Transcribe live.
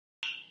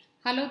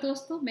Hello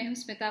दोस्तों, मैं हूं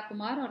स्मिता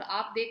कुमार और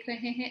आप देख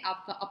रहे हैं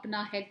आपका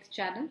अपना हेल्थ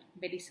चैनल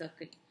मेडी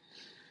सर्कल।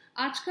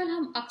 आजकल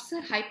हम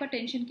अक्सर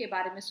हाइपरटेंशन के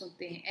बारे में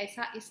सुनते हैं।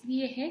 ऐसा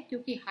इसलिए है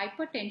क्योंकि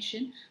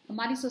हाइपरटेंशन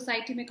हमारी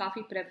सोसाइटी में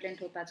काफ़ी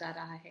प्रेवलेंट होता जा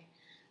रहा है।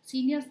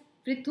 सीनियर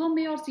वृद्धों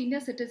में और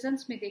सीनियर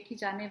सिटीजन्स में देखी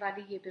जाने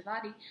वाली ये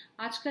बीमारी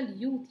आजकल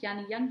यूथ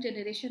यानी यंग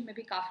जनरेशन में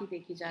भी काफ़ी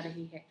देखी जा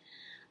रही है।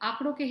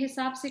 आंकड़ों के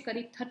हिसाब से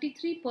करीब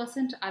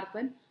 33%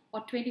 अर्बन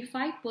और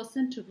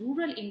 25%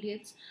 रूरल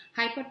इंडियंस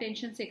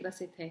हाइपरटेंशन से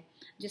ग्रसित है,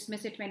 जिसमें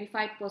से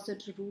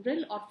 25%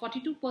 रूरल और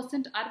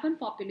 42% अर्बन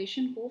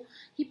पॉपुलेशन को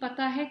ही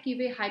पता है कि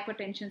वे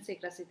हाइपरटेंशन से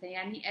ग्रसित है।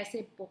 यानी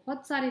ऐसे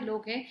बहुत सारे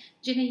लोग हैं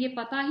जिन्हें ये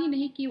पता ही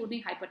नहीं कि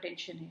उन्हें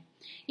हाइपरटेंशन है।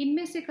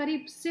 इनमें से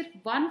करीब सिर्फ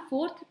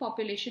 1/4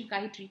 पॉपुलेशन का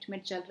ही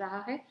ट्रीटमेंट चल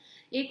रहा है।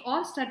 एक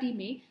और स्टडी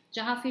में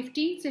जहां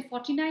 15 से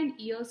 49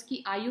 ईयर्स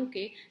की आयु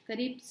के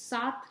करीब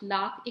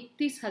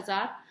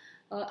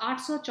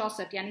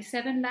 7,31,864 यानी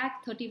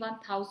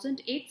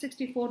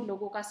 7,31,864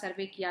 लोगों का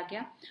सर्वे किया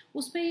गया।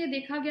 उसमें यह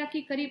देखा गया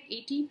कि करीब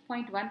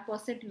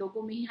 18.1%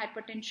 लोगों में ही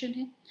हाइपरटेंशन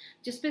है,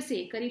 जिसमें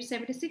से करीब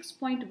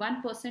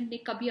 76.1% ने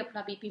कभी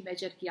अपना बीपी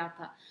मेजर किया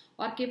था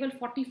और केवल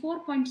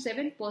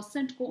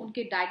 44.7% को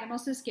उनके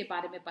डायग्नोसिस के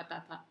बारे में पता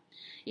था।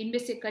 इनमें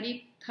से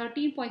करीब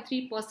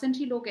 13.3%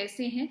 ही लोग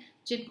ऐसे हैं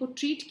जिनको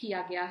ट्रीट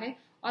किया गया है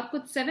और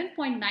कुछ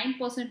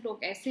 7.9%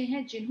 लोग ऐसे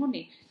हैं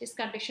जिन्होंने इस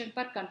कंडीशन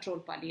पर कंट्रोल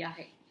पा लिया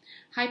है।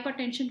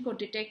 हाइपरटेंशन को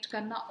डिटेक्ट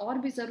करना और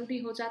भी ज़रूरी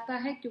हो जाता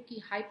है क्योंकि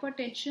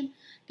हाइपरटेंशन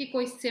के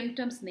कोई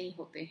सिम्टम्स नहीं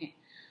होते हैं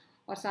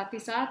और साथ ही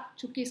साथ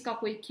चूंकि इसका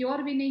कोई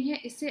क्योर भी नहीं है,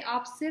 इससे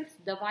आप सिर्फ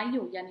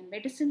दवाइयों यानी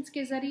मेडिसिन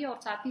के जरिए और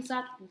साथ ही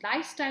साथ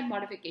लाइफस्टाइल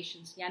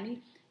मॉडिफिकेशंस यानी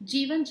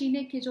जीवन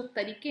जीने के जो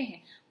तरीके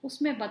हैं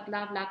उसमें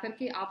बदलाव ला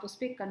करके आप उस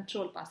पर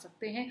कंट्रोल पा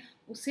सकते हैं,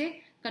 उसे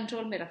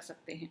कंट्रोल में रख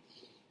सकते हैं।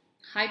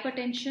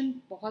 हाइपरटेंशन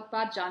बहुत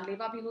बार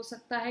जानलेवा भी हो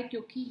सकता है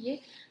क्योंकि ये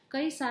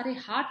कई सारे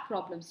हार्ट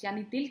प्रॉब्लम्स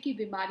यानी दिल की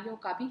बीमारियों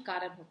का भी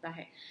कारण होता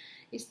है।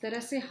 इस तरह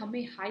से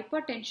हमें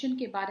हाइपरटेंशन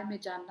के बारे में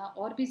जानना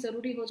और भी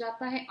ज़रूरी हो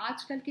जाता है।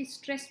 आजकल की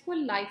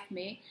स्ट्रेसफुल लाइफ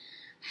में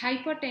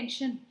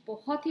हाइपरटेंशन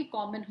बहुत ही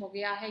कॉमन हो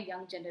गया है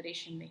यंग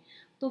जनरेशन में।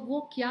 तो वो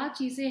क्या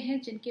चीज़ें हैं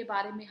जिनके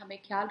बारे में हमें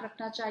ख्याल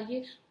रखना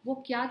चाहिए, वो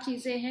क्या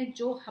चीज़ें हैं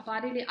जो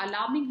हमारे लिए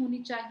अलार्मिंग होनी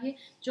चाहिए,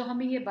 जो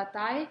हमें ये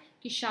बताए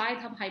कि शायद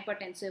हम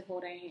हाइपरटेंसिव हो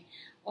रहे हैं,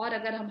 और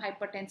अगर हम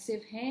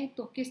हाइपरटेंसिव हैं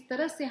तो किस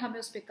तरह से हमें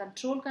उस पर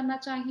कंट्रोल करना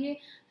चाहिए,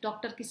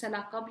 डॉक्टर की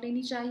सलाह कब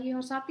लेनी चाहिए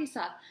और साथ ही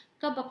साथ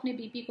कब अपने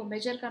बीपी को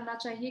मेजर करना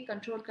चाहिए,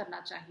 कंट्रोल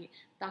करना चाहिए,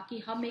 ताकि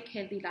हम एक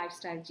हेल्दी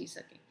लाइफस्टाइल जी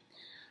सकें।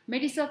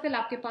 मेडी सर्कल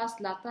आपके पास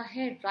लाता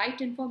है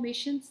राइट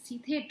इन्फॉर्मेशन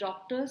सीधे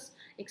डॉक्टर्स,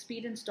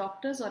 एक्सपीरियंस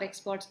डॉक्टर्स और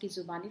एक्सपर्ट्स की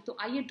जुबानी। तो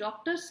आइए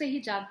डॉक्टर्स से ही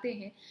जानते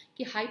हैं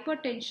कि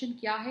हाइपरटेंशन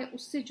क्या है,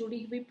 उससे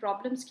जुड़ी हुई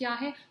प्रॉब्लम्स क्या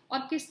है और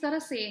किस तरह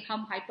से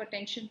हम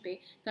हाइपरटेंशन पे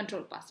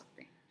कंट्रोल पा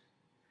सकते हैं।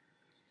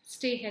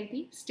 Stay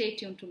healthy, stay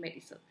tuned to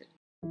MediCircle.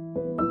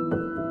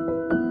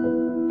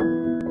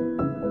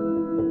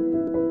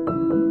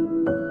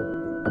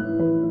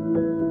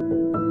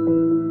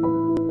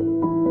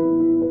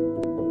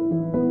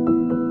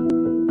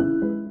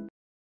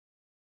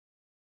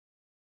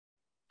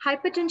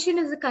 Hypertension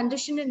is a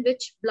condition in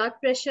which blood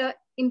pressure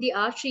in the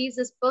arteries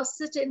is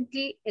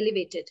persistently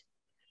elevated.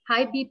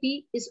 High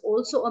BP is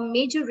also a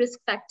major risk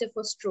factor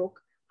for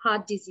stroke,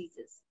 heart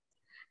diseases.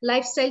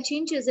 Lifestyle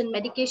changes and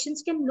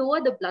medications can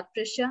lower the blood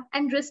pressure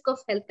and risk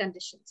of health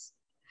conditions.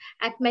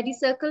 At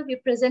MediCircle,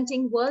 we're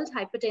presenting World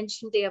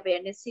Hypertension Day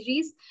Awareness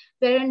Series,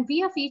 wherein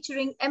we are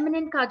featuring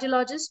eminent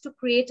cardiologists to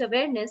create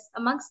awareness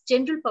amongst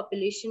general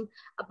population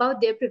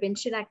about their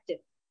prevention active.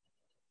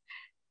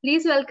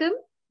 Please welcome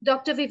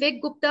Dr.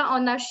 Vivek Gupta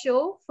on our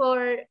show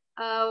for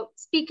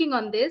speaking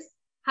on this.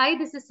 Hi,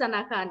 this is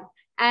Sana Khan,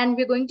 and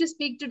we're going to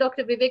speak to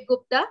Dr. Vivek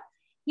Gupta.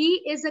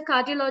 He is a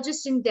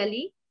cardiologist in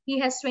Delhi. He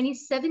has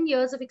 27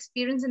 years of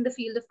experience in the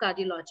field of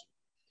cardiology.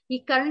 He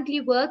currently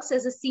works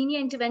as a senior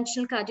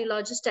interventional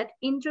cardiologist at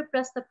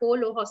Indraprastha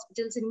Apollo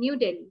Hospitals in New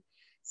Delhi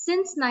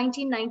since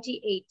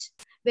 1998,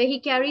 where he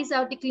carries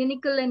out the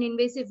clinical and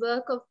invasive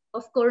work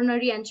of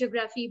coronary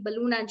angiography,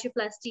 balloon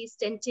angioplasty,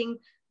 stenting,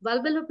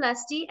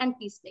 valvuloplasty, and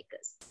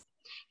pacemakers.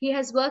 He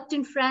has worked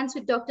in France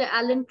with Dr.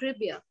 Alan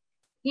Cribier.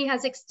 He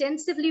has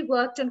extensively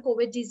worked on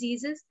COVID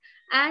diseases,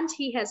 and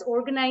he has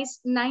organized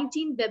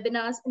 19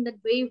 webinars in the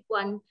wave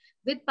 1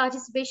 with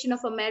participation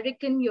of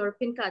American,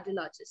 European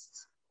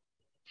cardiologists.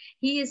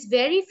 He is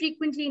very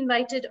frequently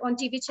invited on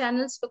TV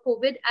channels for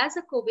COVID as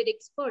a COVID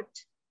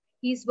expert.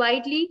 He is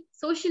widely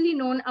socially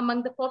known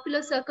among the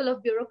popular circle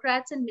of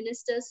bureaucrats and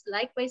ministers,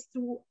 likewise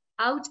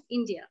throughout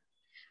India.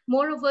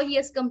 Moreover, he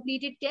has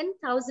completed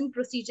 10,000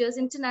 procedures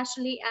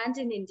internationally and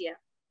in India.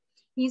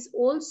 He is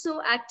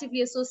also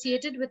actively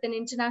associated with an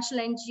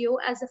international NGO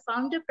as a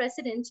founder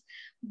president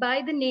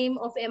by the name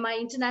of MI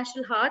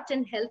International Heart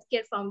and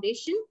Healthcare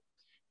Foundation,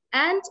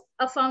 and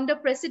a founder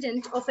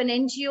president of an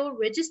NGO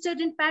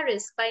registered in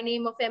Paris by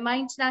name of MI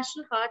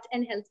International Heart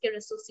and Healthcare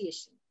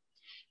Association.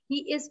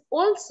 He is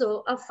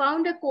also a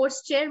founder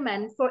course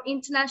chairman for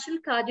international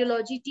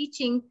cardiology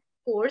teaching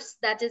course,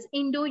 that is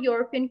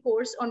Indo-European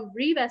course on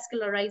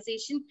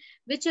revascularization,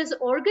 which has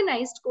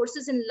organized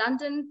courses in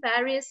London,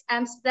 Paris,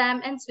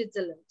 Amsterdam, and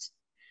Switzerland.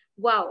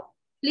 Wow.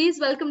 Please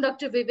welcome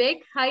Dr.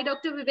 Vivek. Hi,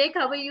 Dr. Vivek.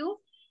 How are you?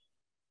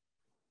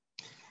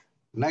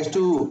 Nice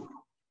to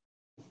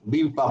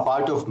be a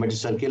part of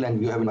MediCircle,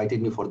 and you have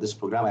invited me for this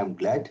program. I'm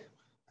glad,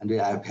 and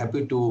I'm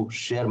happy to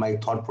share my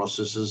thought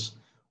processes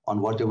on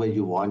whatever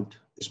you want,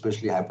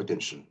 especially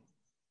hypertension.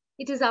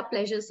 It is our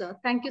pleasure, sir.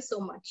 Thank you so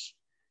much.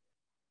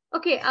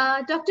 Okay,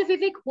 Dr.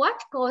 Vivek,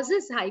 what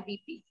causes high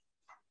BP?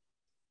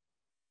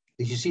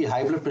 You see,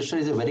 high blood pressure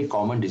is a very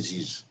common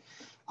disease.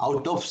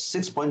 Out of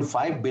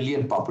 6.5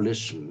 billion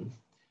population,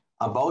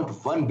 about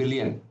 1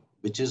 billion,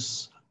 which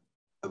is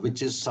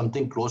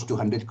something close to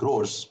 100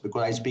 crores,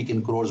 because I speak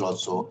in crores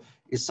also,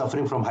 is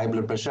suffering from high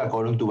blood pressure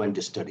according to one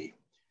study.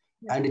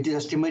 And it is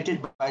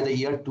estimated by the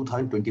year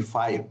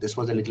 2025, this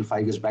was a little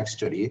 5 years back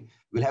study,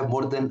 we'll have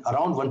more than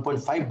around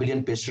 1.5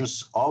 billion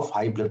patients of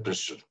high blood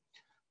pressure.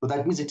 So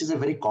that means it is a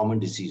very common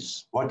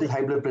disease. What is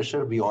high blood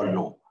pressure? We all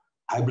know.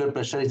 High blood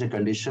pressure is a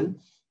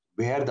condition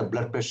where the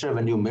blood pressure,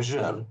 when you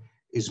measure,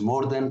 is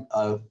more than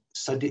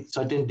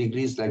certain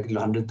degrees, like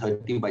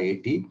 130 by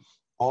 80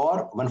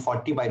 or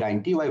 140 by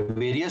 90, by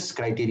various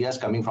criteria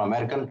coming from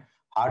American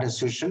Heart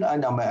Association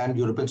and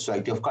European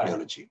Society of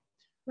Cardiology.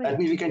 Right. That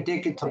means we can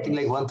take it something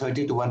like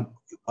 130 to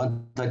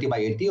 130 by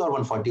 80 or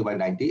 140 by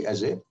 90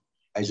 as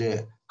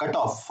a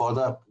cutoff for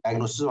the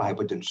diagnosis of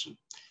hypertension.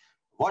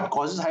 What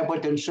causes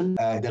hypertension?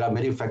 There are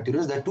many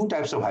factors. There are two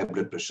types of high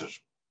blood pressure.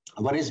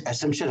 One is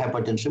essential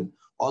hypertension,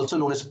 also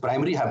known as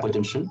primary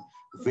hypertension,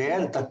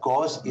 where the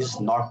cause is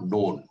not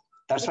known.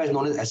 That's why it's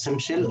known as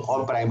essential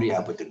or primary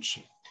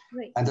hypertension.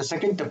 Right. And the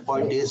second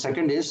point is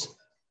secondary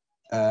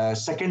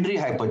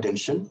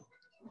hypertension,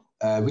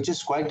 which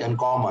is quite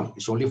uncommon.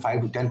 It's only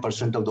 5 to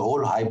 10% of the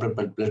whole high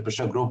blood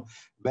pressure group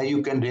where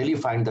you can really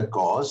find the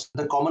cause.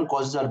 The common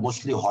causes are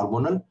mostly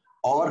hormonal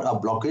or a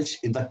blockage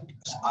in the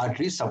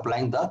arteries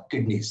supplying the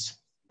kidneys.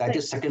 That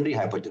is secondary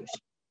hypertension.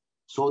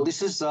 So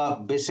this is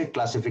a basic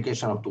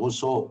classification of those.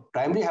 So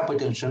primary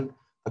hypertension,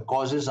 the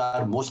causes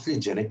are mostly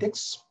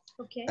genetics.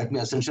 Okay. That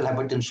means essential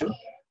hypertension,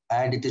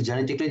 and it is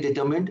genetically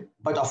determined.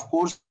 But of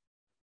course,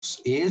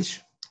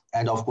 age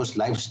and of course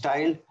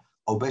lifestyle,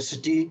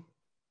 obesity,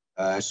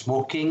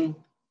 smoking,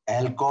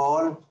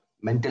 alcohol,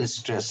 mental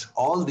stress,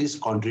 all these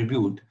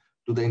contribute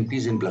to the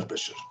increase in blood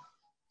pressure.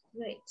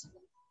 Right.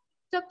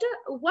 Doctor,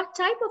 what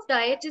type of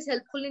diet is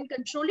helpful in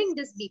controlling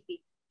this BP?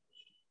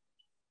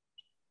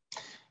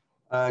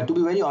 To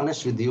be very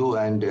honest with you,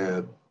 and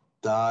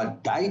the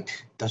diet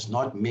does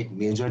not make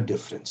major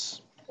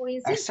difference.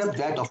 Except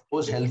that, of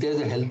course, a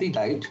healthy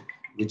diet,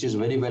 which is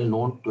very well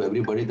known to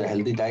everybody. The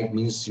healthy diet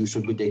means you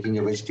should be taking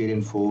a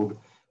vegetarian food,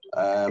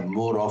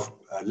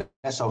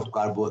 less of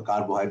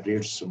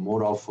carbohydrates,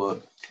 more of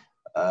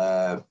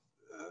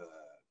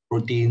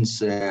proteins,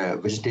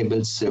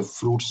 vegetables,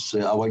 fruits,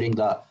 avoiding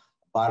the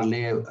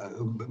barley,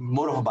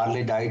 more of a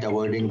barley diet,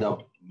 avoiding the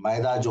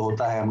maida jo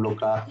hota hai hum log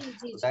ka.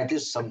 That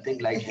is something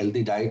like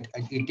healthy diet,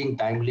 and eating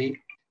timely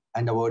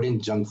and avoiding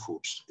junk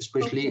foods,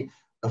 especially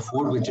the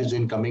food which is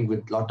incoming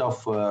with lot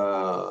of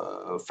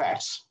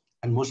fats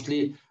and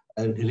mostly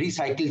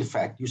recycled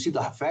fat. You see,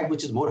 the fat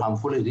which is more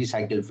harmful is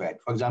recycled fat.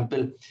 For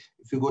example,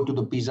 if you go to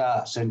the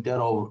pizza center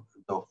or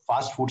the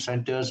fast food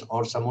centers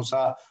or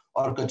samosa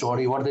or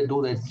kachori, what they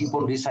do, they keep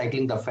on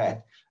recycling the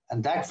fat.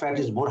 And that fat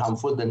is more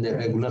harmful than the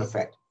regular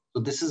fat.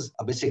 So this is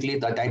basically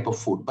the type of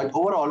food. But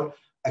overall,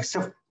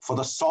 except for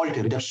the salt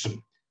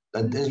reduction,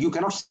 you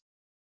cannot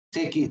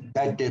say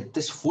that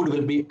this food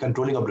will be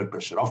controlling your blood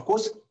pressure. Of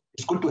course,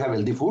 it's good to have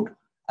healthy food,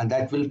 and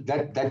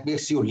that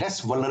makes you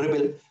less vulnerable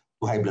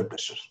to high blood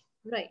pressure.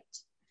 Right.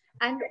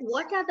 And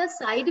what are the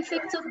side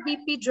effects of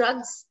BP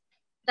drugs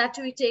that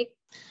we take?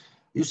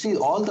 You see,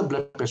 all the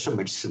blood pressure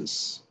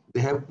medicines,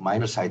 they have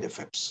minor side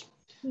effects.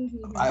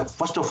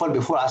 First of all,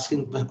 before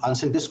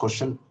answering this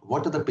question,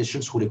 what are the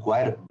patients who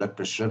require blood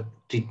pressure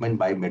treatment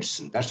by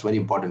medicine? That's a very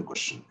important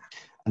question.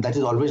 And that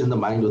is always in the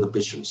mind of the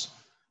patients.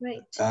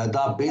 Right.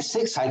 The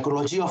basic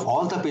psychology of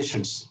all the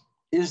patients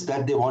is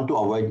that they want to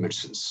avoid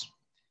medicines.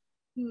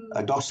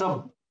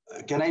 Doctor,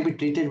 can I be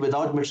treated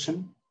without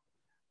medicine?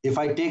 If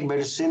I take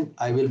medicine,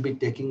 I will be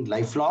taking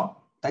lifelong.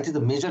 That is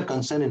the major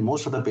concern in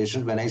most of the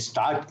patients when I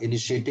start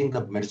initiating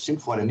the medicine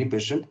for any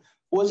patient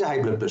who has a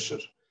high blood pressure.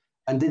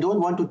 And they don't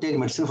want to take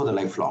medicine for the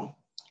lifelong.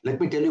 Let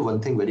me tell you one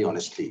thing very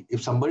honestly.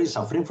 If somebody is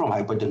suffering from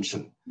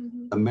hypertension,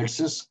 the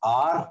medicines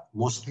are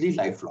mostly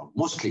lifelong,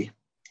 mostly.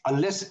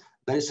 Unless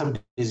there is some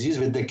disease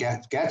which they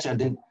catch and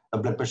then the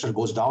blood pressure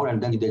goes down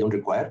and then they don't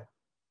require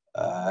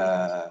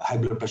high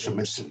blood pressure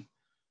medicine.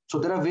 So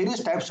there are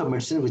various types of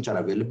medicine which are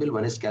available.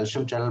 One is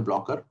calcium channel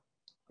blocker.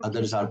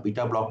 Others are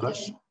beta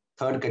blockers.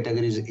 Third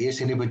category is ACE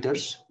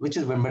inhibitors, which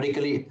is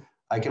medically,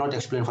 I cannot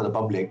explain for the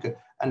public.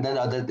 And then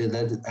there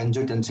are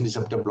angiotensin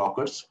receptor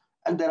blockers.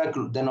 And there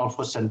are then of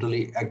course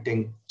centrally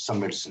acting some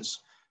medicines.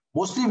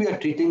 Mostly we are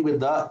treating with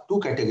the two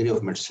category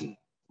of medicine.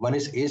 One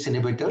is ACE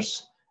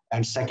inhibitors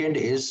and second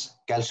is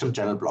calcium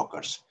channel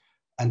blockers.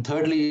 And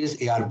thirdly is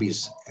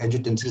ARBs,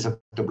 angiotensin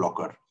receptor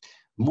blocker.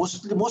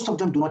 most of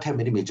them do not have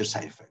many major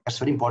side effects. That's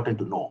very important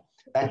to know.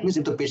 That means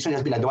if the patient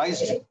has been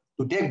advised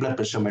to take blood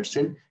pressure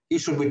medicine, he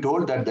should be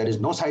told that there is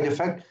no side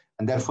effect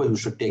and therefore you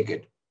should take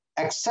it.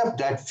 Except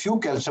that few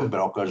calcium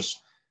blockers,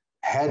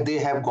 they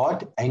have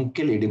got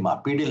ankle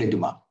edema, pedal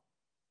edema,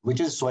 which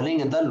is swelling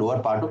in the lower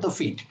part of the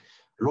feet,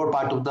 lower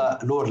part of the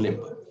lower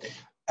limb.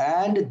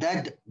 And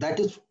that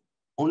is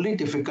only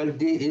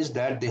difficulty is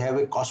that they have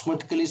a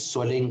cosmetically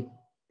swelling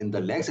in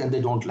the legs and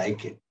they don't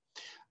like it.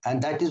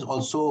 And that is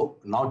also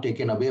now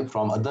taken away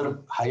from other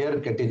higher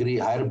category,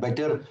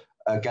 better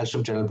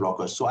calcium channel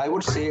blockers. So I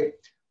would say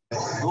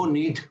there's no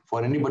need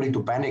for anybody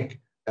to panic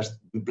that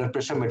blood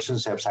pressure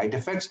medicines have side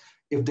effects.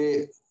 If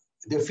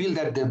they feel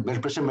that the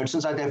blood pressure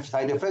medicines have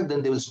side effects,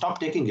 then they will stop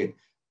taking it.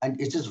 And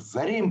it is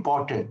very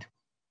important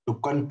to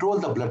control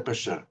the blood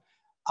pressure.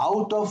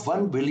 Out of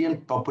 1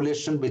 billion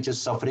population which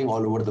is suffering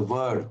all over the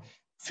world,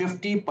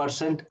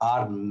 50%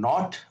 are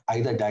not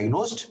either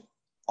diagnosed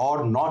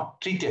or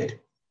not treated.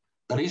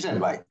 The reason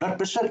why blood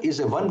pressure is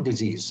a one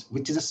disease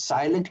which is a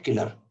silent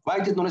killer. Why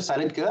it is known as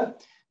silent killer?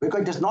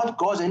 Because it does not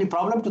cause any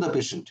problem to the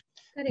patient.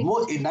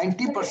 More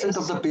 90%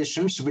 of the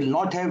patients will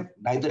not have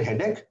neither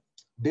headache,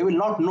 they will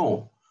not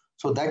know.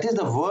 So that is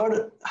the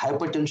World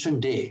Hypertension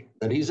Day.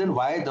 The reason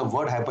why the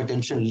World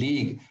Hypertension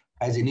League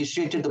has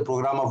initiated the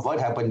program of World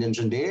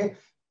Hypertension Day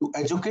to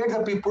educate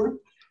the people,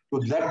 to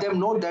let them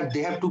know that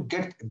they have to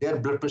get their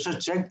blood pressure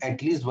checked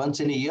at least once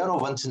in a year or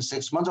once in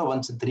 6 months or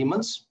once in 3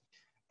 months.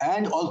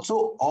 And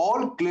also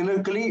all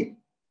clinically,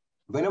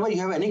 whenever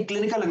you have any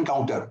clinical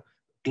encounter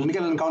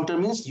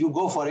means you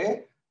go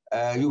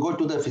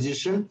to the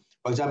physician,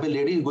 for example,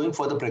 lady is going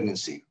for the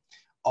pregnancy,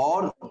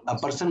 or a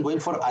person going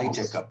for eye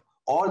checkup,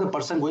 or the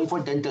person going for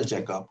dental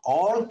checkup,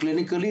 all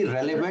clinically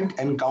relevant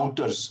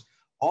encounters,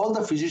 all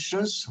the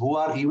physicians who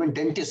are even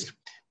dentists,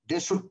 they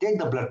should take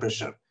the blood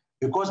pressure,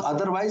 because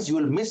otherwise you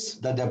will miss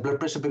the blood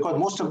pressure, because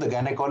most of the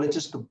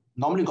gynecologists,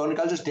 normally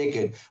gynecologists take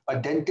it,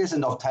 but dentists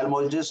and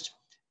ophthalmologists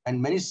and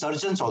many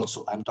surgeons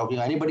also, I'm talking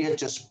anybody has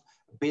just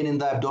pain in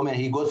the abdomen,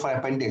 he goes for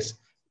appendix,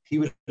 he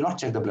will not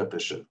check the blood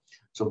pressure.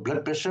 So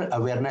blood pressure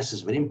awareness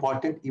is very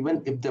important.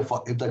 Even if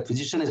the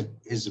physician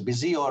is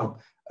busy or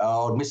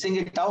missing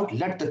it out,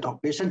 let the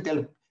patient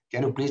tell,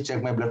 can you please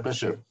check my blood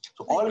pressure?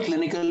 So all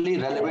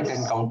clinically relevant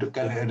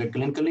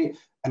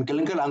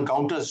clinical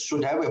encounters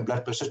should have a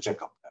blood pressure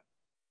checkup.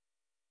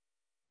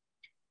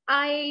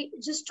 I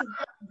just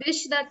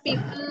wish that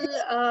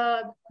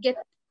people get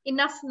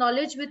enough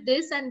knowledge with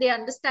this and they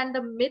understand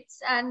the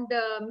myths and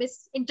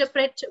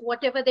misinterpret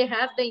whatever they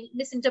have, the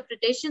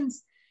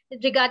misinterpretations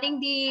regarding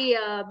the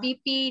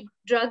BP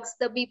drugs,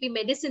 the BP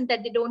medicine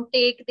that they don't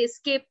take, they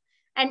skip,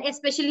 and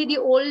especially the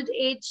old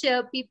age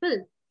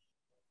people,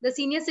 the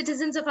senior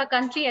citizens of our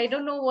country. I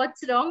don't know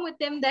what's wrong with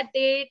them that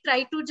they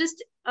try to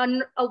just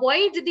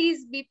avoid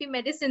these BP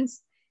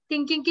medicines,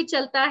 thinking कि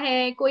चलता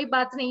है, कोई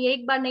बात नहीं,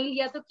 एक बार नहीं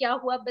लिया तो क्या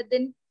हुआ? But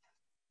then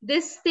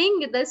this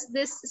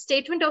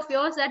statement of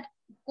yours that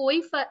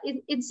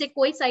इनसे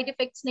कोई side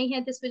effects नहीं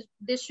है,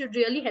 this should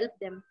really help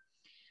them.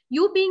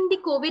 You being the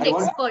COVID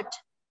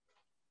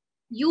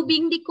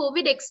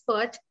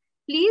expert,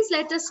 please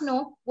let us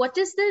know what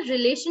is the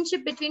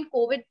relationship between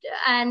COVID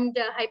and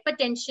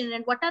hypertension,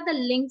 and what are the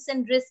links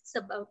and risks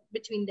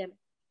between them?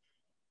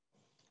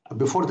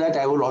 Before that,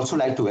 I would also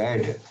like to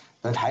add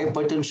that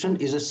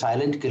hypertension is a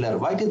silent killer.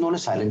 Why it is known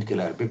as silent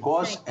killer?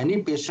 Because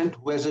any patient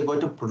who has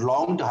got a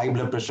prolonged high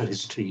blood pressure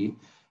history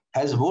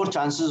has more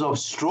chances of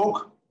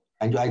stroke.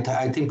 And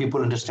I think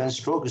people understand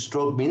stroke.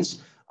 Stroke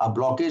means a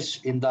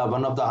blockage in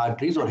one of the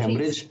arteries or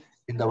hemorrhage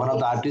in one of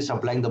the arteries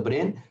supplying the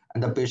brain,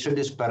 and the patient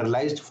is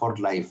paralyzed for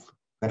life.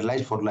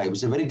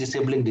 It's a very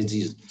disabling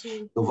disease.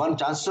 The one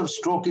chance of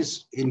stroke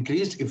is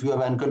increased if you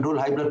have uncontrolled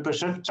high blood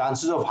pressure.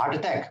 Chances of heart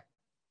attack,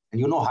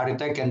 and you know heart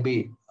attack can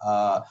be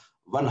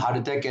one heart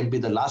attack can be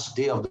the last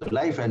day of the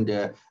life, and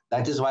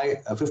that is why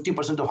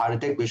 50% of heart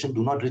attack patients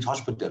do not reach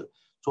hospital.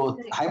 So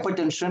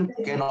hypertension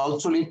can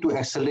also lead to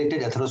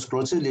accelerated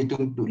atherosclerosis,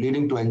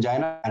 leading to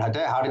angina and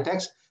heart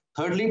attacks.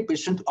 Thirdly,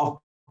 patient of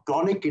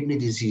chronic kidney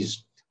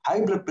disease.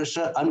 High blood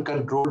pressure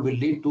uncontrolled will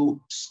lead to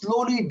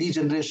slowly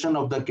degeneration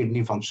of the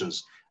kidney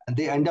functions, and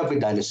they end up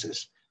with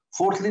dialysis.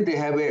 Fourthly, they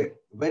have a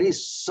very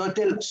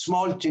subtle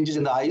small changes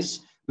in the eyes,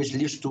 which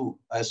leads to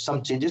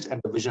some changes and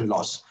the vision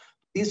loss.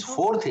 These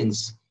four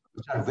things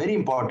which are very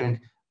important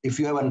if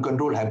you have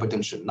uncontrolled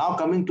hypertension. Now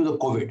coming to the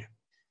COVID.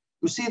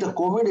 You see, the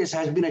COVID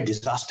has been a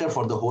disaster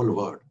for the whole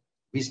world.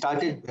 We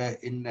started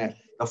the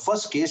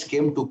first case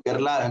came to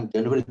Kerala on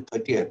January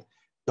 30th.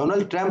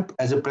 Donald Trump,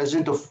 as a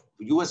president of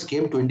US,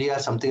 came to India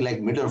something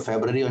like middle of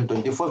February. On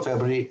 24th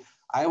February,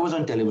 I was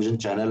on television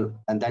channel,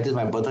 and that is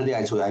my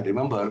birthday, so I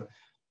remember.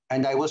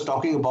 And I was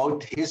talking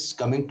about his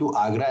coming to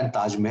Agra and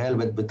Taj Mahal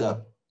with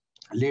the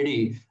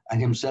lady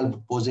and himself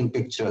posing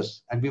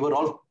pictures. And we were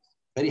all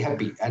very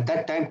happy. At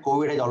that time,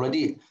 COVID had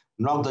already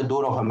knocked the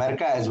door of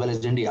America as well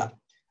as India.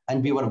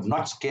 And we were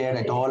not scared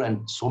at all,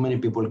 and so many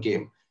people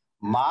came.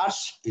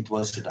 March, it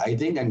was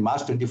rising, and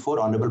March 24,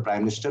 Honorable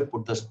Prime Minister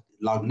put the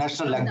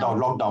national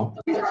lockdown.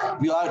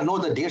 We all know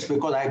the dates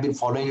because I have been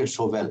following it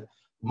so well.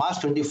 March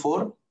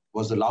 24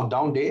 was the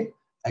lockdown day,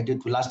 and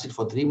it lasted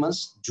for 3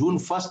 months. June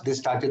 1st, they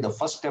started the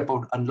first step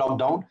of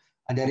unlockdown,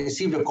 and I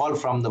received a call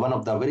from one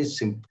of the very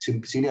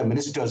senior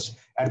ministers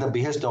at the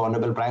behest of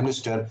Honorable Prime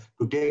Minister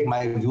to take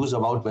my views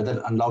about whether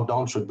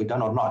unlockdown should be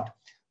done or not.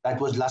 That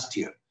was last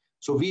year.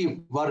 So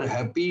we were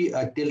happy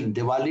till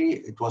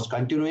Diwali. It was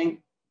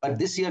continuing. But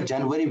this year,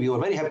 January, we were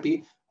very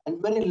happy,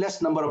 and very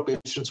less number of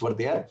patients were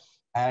there.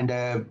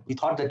 And we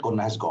thought that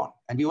Corona has gone.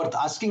 And we were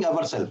asking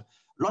ourselves,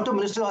 a lot of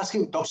ministers were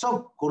asking, Dr.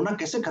 Sahab, Corona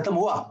kaise khatam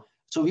hua?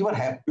 So we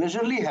were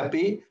pleasurably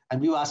happy,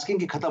 and we were asking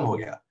ki khatam ho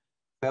gaya.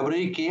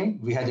 February came,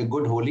 we had a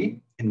good Holi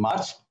in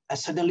March, and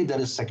suddenly there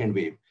is second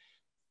wave.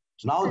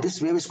 So now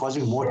this wave is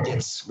causing more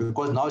deaths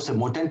because now it's a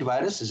mutant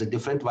virus, it's a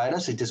different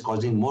virus, it is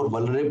causing more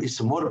vulnerable,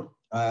 it's more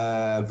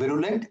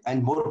virulent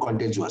and more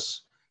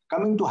contagious.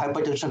 Coming to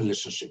hypertension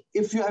relationship,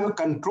 if you have a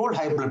controlled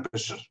high blood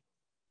pressure,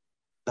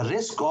 the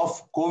risk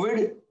of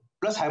COVID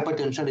plus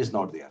hypertension is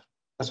not there.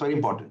 That's very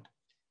important.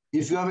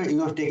 If you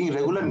are taking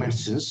regular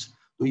medicines,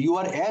 so you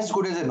are as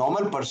good as a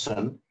normal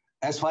person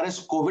as far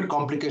as COVID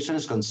complication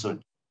is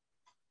concerned.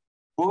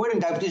 COVID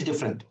and diabetes is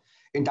different.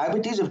 In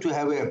diabetes, if you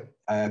have a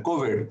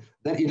COVID,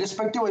 then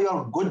irrespective of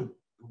your good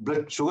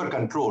blood sugar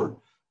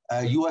control,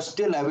 you are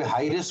still have a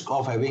high risk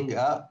of having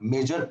a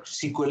major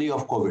sequelae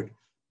of COVID.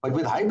 But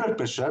with high blood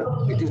pressure,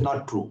 it is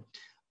not true.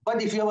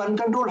 But if you have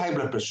uncontrolled high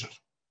blood pressure,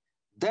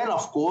 then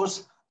of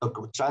course,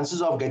 the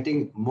chances of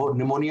getting more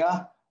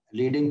pneumonia,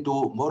 leading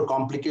to more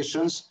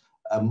complications,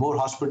 more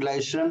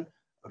hospitalization,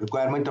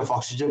 requirement of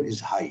oxygen is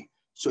high.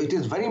 So it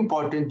is very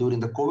important during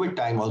the COVID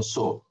time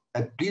also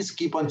that please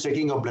keep on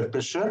checking your blood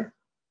pressure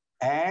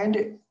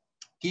and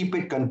keep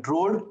it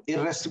controlled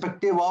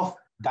irrespective of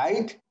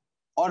diet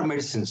or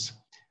medicines.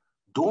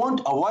 Don't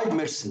avoid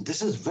medicine.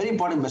 This is very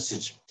important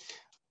message.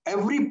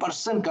 Every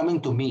person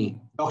coming to me,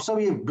 Doctor,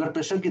 ye blood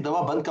pressure ki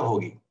dawa band kab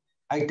hogi?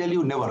 I tell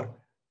you never,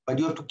 but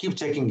you have to keep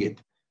checking it.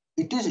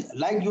 It is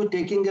like you're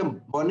taking a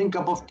morning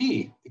cup of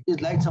tea. It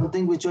is like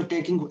something which you're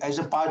taking as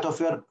a part of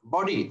your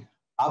body.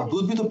 आप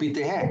दूध भी तो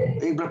पीते हैं,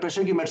 एक blood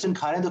pressure की medicine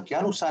खा रहे हैं तो क्या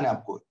नुकसान है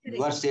आपको?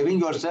 You are saving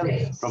yourself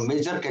from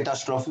major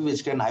catastrophe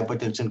which can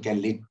hypertension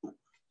can lead to.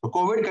 So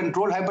COVID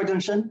controlled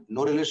hypertension,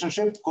 no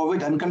relationship.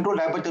 COVID uncontrolled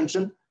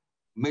hypertension,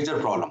 major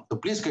problem. So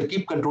please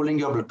keep controlling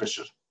your blood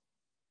pressure.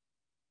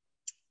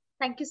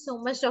 Thank you so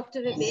much,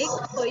 Dr.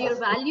 Vivek, for your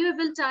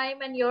valuable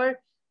time and your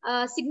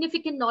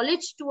significant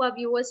knowledge to our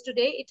viewers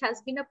today. It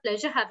has been a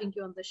pleasure having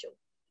you on the show.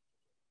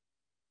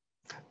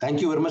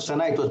 Thank you very much,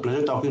 Sana. It was a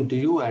pleasure talking to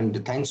you,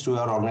 and thanks to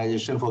your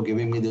organization for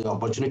giving me the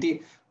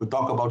opportunity to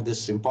talk about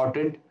this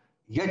important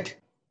yet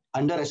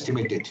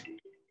underestimated,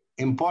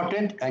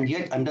 important and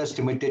yet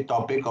underestimated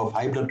topic of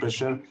high blood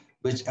pressure,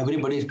 which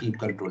everybody keep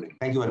controlling.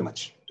 Thank you very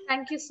much.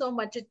 Thank you so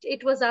much.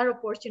 It was our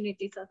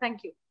opportunity, sir.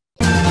 Thank you.